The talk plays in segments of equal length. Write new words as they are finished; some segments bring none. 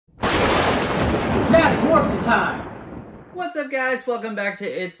Morphin time! What's up guys? Welcome back to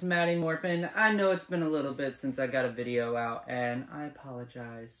It's Matty Morphin. I know it's been a little bit since I got a video out and I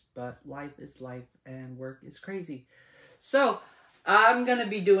apologize, but life is life and work is crazy. So, I'm going to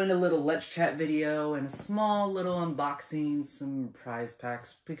be doing a little Let's Chat video and a small little unboxing, some prize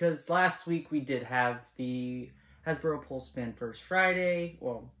packs, because last week we did have the Hasbro Fan Fest Friday,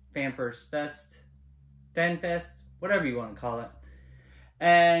 or Fan Fest, whatever you want to call it.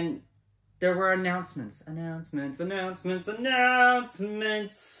 And there were announcements. There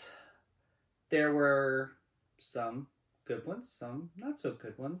were some good ones, some not so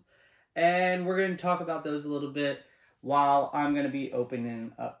good ones. And we're going to talk about those a little bit while I'm going to be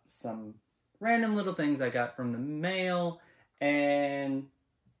opening up some random little things I got from the mail and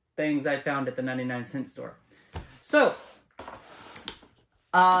things I found at the 99-cent store. So,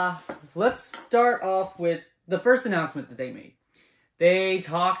 let's start off with the first announcement that they made. They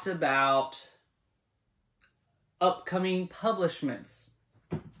talked about upcoming publishments.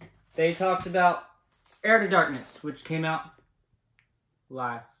 They talked about Heir to Darkness, which came out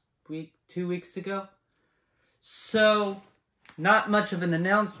last week, 2 weeks ago. So, not much of an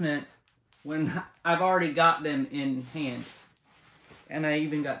announcement when I've already got them in hand. And I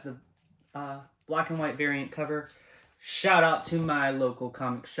even got the black and white variant cover. Shout out to my local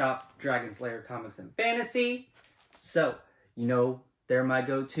comic shop, Lair Comics and Fantasy. So, you know, they're my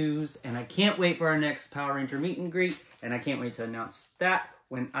go-tos, and I can't wait for our next Power Ranger meet and greet, and I can't wait to announce that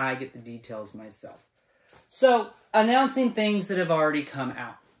when I get the details myself. So, announcing things that have already come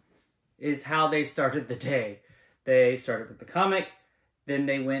out is how they started the day. They started with the comic, then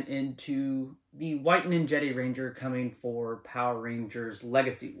they went into the White Ninjetti Ranger coming for Power Rangers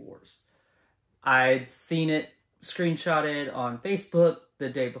Legacy Wars. I'd seen it screenshotted on Facebook the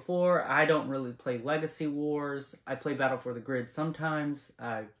day before. I don't really play Legacy Wars. I play Battle for the Grid sometimes.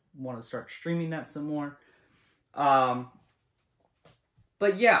 I want to start streaming that some more. But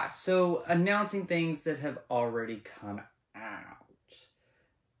yeah, so announcing things that have already come out.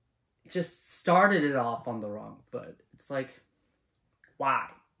 Just started it off on the wrong foot. It's like, why?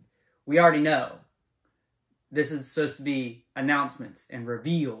 We already know. This is supposed to be announcements and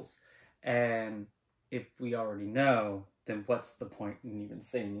reveals, and if we already know, then what's the point in even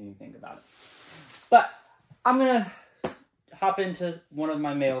saying anything about it? But I'm gonna hop into one of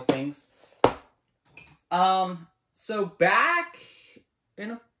my mail things. So back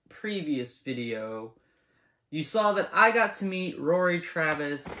in a previous video, you saw that I got to meet Rory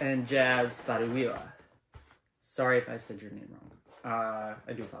Travis and Jazz Bariwira. Sorry if I said your name wrong.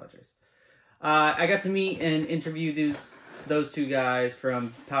 I do apologize. I got to meet and interview those two guys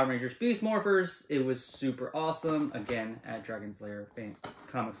from Power Rangers Beast Morphers. It was super awesome. Again, at Lair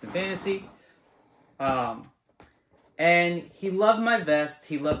Comics and Fantasy. And he loved my vest.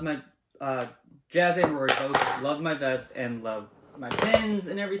 He loved my... Jazz and Rory both loved my vest and loved my pins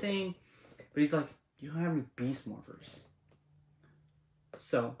and everything. But he's like, you don't have any Beast Morphers.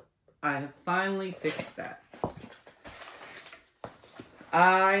 So, I have finally fixed that.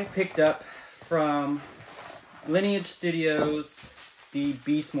 I picked up from Lineage Studios the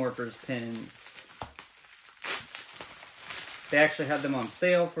Beast Morphers pins. They actually had them on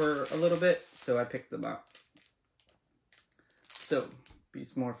sale for a little bit, so I picked them up. So,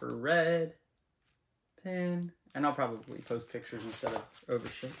 Beast Morpher red pin, and I'll probably post pictures instead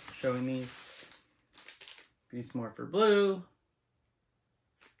of showing these. Beast Morpher blue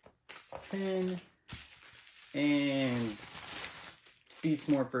pin, and Beast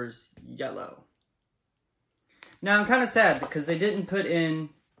Morphers yellow. Now, I'm kind of sad because they didn't put in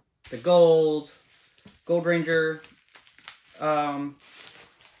the Gold Ranger, and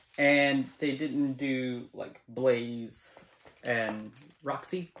they didn't do, like, Blaze and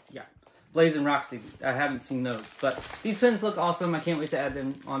Roxy. Yeah, Blaze and Roxy. I haven't seen those, but these pins look awesome. I can't wait to add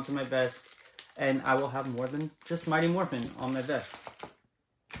them onto my vest, and I will have more than just Mighty Morphin on my vest,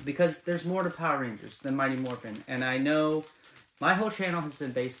 because there's more to Power Rangers than Mighty Morphin, and I know my whole channel has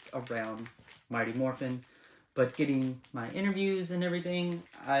been based around Mighty Morphin. But getting my interviews and everything,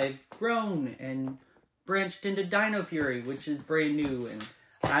 I've grown and branched into Dino Fury, which is brand new, and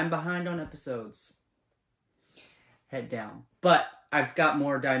I'm behind on episodes. Head down. But I've got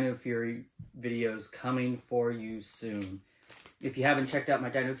more Dino Fury videos coming for you soon. If you haven't checked out my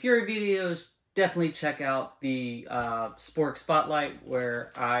Dino Fury videos, definitely check out the Spork Spotlight,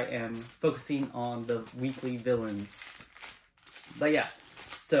 where I am focusing on the weekly villains. But yeah,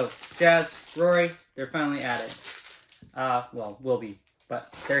 so Jazz, Rory, they're finally at it. Well, will be,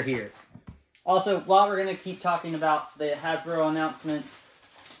 but they're here. Also, while we're going to keep talking about the Hasbro announcements,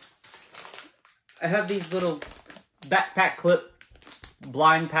 I have these little backpack clip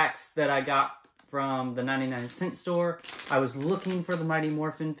blind packs that I got from the 99-cent store. I was looking for the Mighty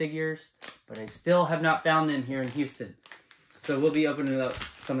Morphin figures, but I still have not found them here in Houston. So we'll be opening up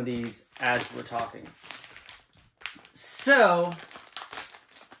some of these as we're talking. So,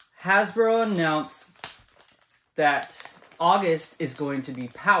 Hasbro announced that August is going to be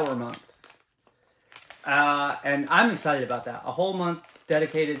Power Month. And I'm excited about that. A whole month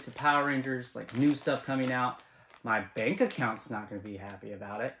dedicated to Power Rangers, like new stuff coming out. My bank account's not going to be happy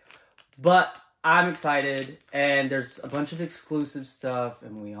about it. But I'm excited, and there's a bunch of exclusive stuff,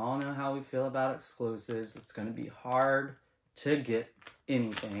 and we all know how we feel about exclusives. It's going to be hard to get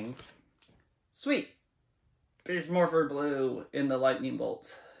anything. Sweet. Beast Morpher Blue in the lightning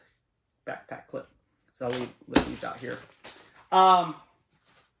bolt backpack clip. So I'll leave these out here.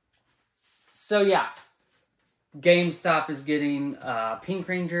 So yeah. GameStop is getting a Pink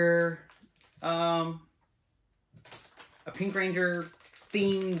Ranger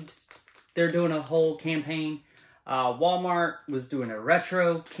themed. They're doing a whole campaign. Walmart was doing a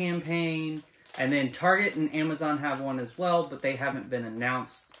retro campaign. And then Target and Amazon have one as well, but they haven't been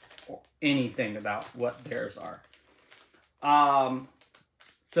announced or anything about what theirs are.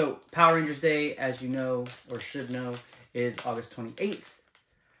 So Power Rangers Day, as you know or should know, is August 28th.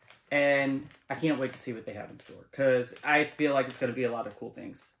 And I can't wait to see what they have in store, because I feel like it's going to be a lot of cool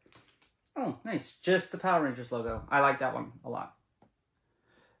things. Oh, nice. Just the Power Rangers logo. I like that one a lot.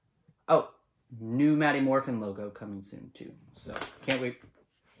 Oh, new Matty Morphin logo coming soon, too. So, can't wait.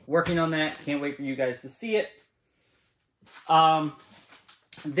 Working on that. Can't wait for you guys to see it.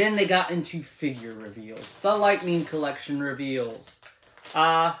 Then they got into figure reveals. The Lightning Collection reveals.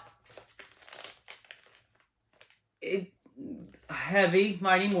 Heavy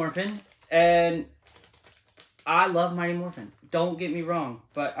Mighty Morphin, and I love Mighty Morphin. Don't get me wrong,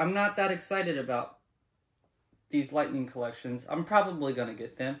 but I'm not that excited about these Lightning collections. I'm probably going to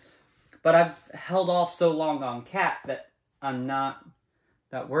get them, but I've held off so long on Cat that I'm not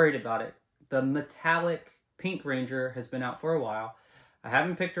that worried about it. The metallic Pink Ranger has been out for a while. I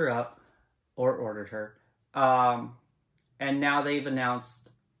haven't picked her up or ordered her, and now they've announced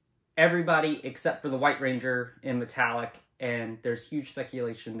everybody except for the White Ranger in metallic. And there's huge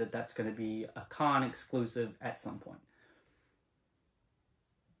speculation that that's going to be a con exclusive at some point.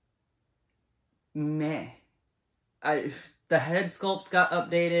 Meh. The head sculpts got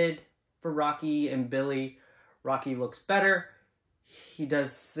updated for Rocky and Billy. Rocky looks better. He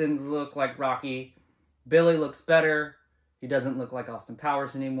doesn't look like Rocky. Billy looks better. He doesn't look like Austin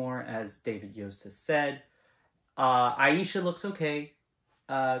Powers anymore, as David Yost has said. Aisha looks okay.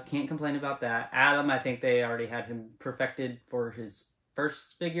 Can't complain about that. Adam, I think they already had him perfected for his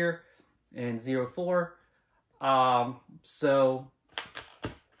first figure in 04. So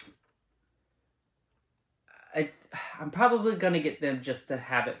I'm probably going to get them just to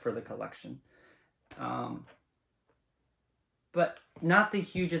have it for the collection. But not the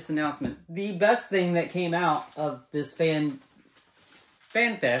hugest announcement. The best thing that came out of this Fan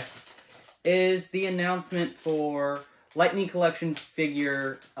Fest is the announcement for Lightning Collection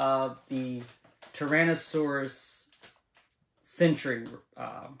figure of the Tyrannosaurus Sentry.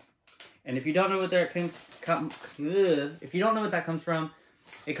 And if you don't know what that if you don't know what that comes from,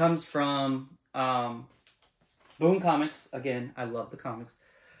 it comes from Boom Comics. Again, I love the comics.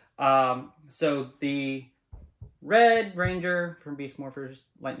 So the Red Ranger from Beast Morphers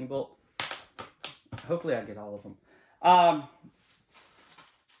Lightning Bolt. Hopefully I get all of them.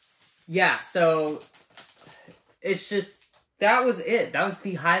 Yeah, so it's just, that was it. That was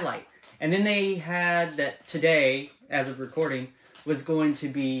the highlight. And then they had that today, as of recording, was going to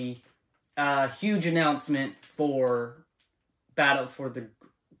be a huge announcement for Battle for the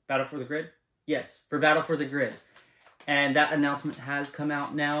Grid? Yes, for Battle for the Grid. And that announcement has come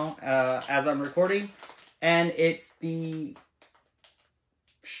out now, as I'm recording. And it's the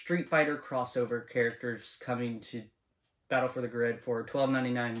Street Fighter crossover characters coming to Battle for the Grid for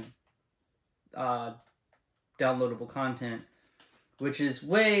 $12.99 downloadable content, which is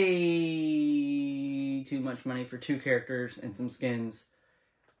way too much money for 2 characters and some skins,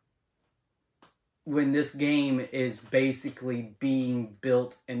 when this game is basically being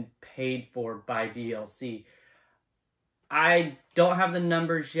built and paid for by DLC. I don't have the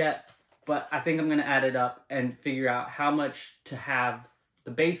numbers yet, but I think I'm going to add it up and figure out how much to have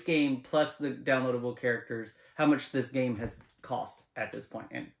the base game plus the downloadable characters, how much this game has cost at this point,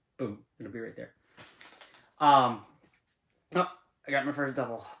 and boom, it'll be right there. Oh, I got my first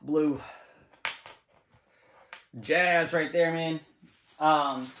double. Blue. Jazz right there, man.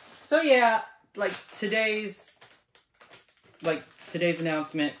 So yeah, like today's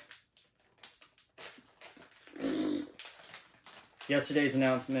announcement. Yesterday's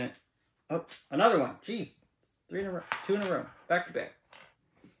announcement. Oh, another one. Jeez. 3 in a row. 2 in a row. Back to back.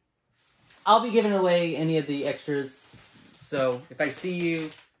 I'll be giving away any of the extras. So if I see you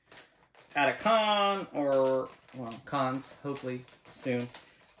at a con or, well, cons, hopefully soon.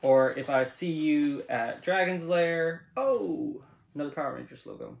 Or if I see you at Dragon's Lair. Oh, another Power Rangers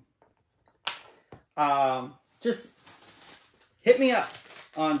logo. Just hit me up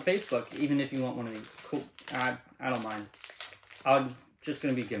on Facebook, even if you want one of these. Cool. I don't mind. I'm just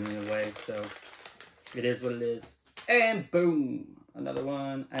going to be giving it away, so it is what it is. And boom! Another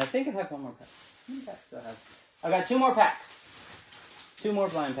one. I think I have one more pack. How many packs do I have? I got 2 more packs. 2 more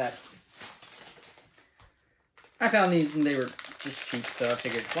blind packs. I found these and they were just cheap, so I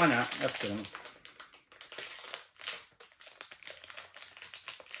figured, why not? Let's get them.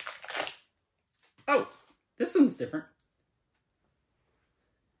 Oh! This one's different.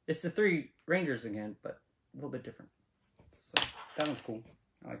 It's the 3 Rangers again, but a little bit different. So, that one's cool.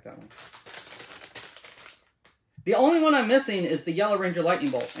 I like that one. The only one I'm missing is the Yellow Ranger Lightning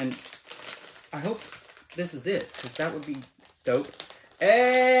Bolt, and I hope this is it, because that would be dope.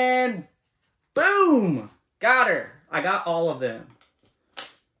 And boom! Got her! I got all of them.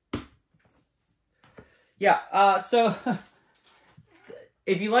 Yeah, so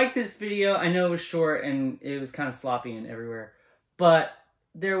if you like this video, I know it was short and it was kind of sloppy and everywhere, but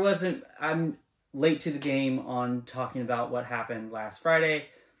there wasn't, I'm late to the game on talking about what happened last Friday.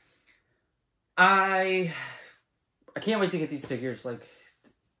 I can't wait to get these figures. Like,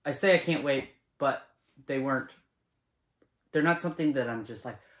 I say I can't wait, but they're not something that I'm just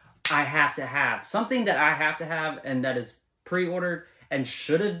like, I have to have. Something that I have to have and that is pre-ordered and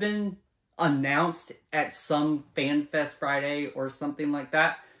should have been announced at some Fan Fest Friday or something like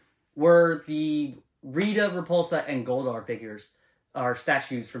that were the Rita, Repulsa, and Goldar figures, or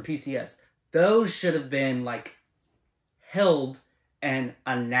statues from PCS. Those should have been, like, held and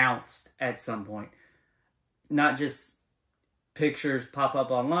announced at some point. Not just pictures pop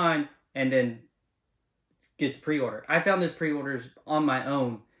up online and then get the pre-order. I found those pre-orders on my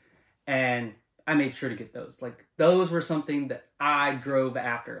own and I made sure to get those. Like, those were something that I drove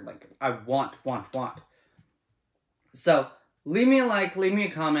after. Like, I want. So, leave me a like, leave me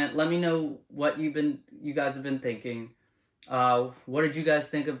a comment. Let me know what you guys have been thinking. What did you guys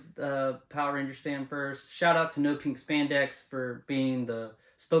think of Power Rangers Fan Fest? Shout out to No Pink Spandex for being the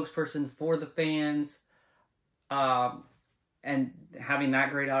spokesperson for the fans. And having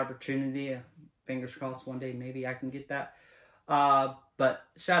that great opportunity. Fingers crossed one day maybe I can get that. But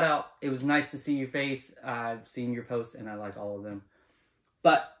shout out. It was nice to see your face. I've seen your posts and I like all of them.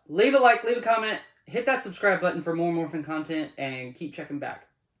 But leave a like, leave a comment, hit that subscribe button for more Morphin content, and keep checking back.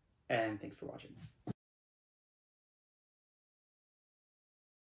 And thanks for watching.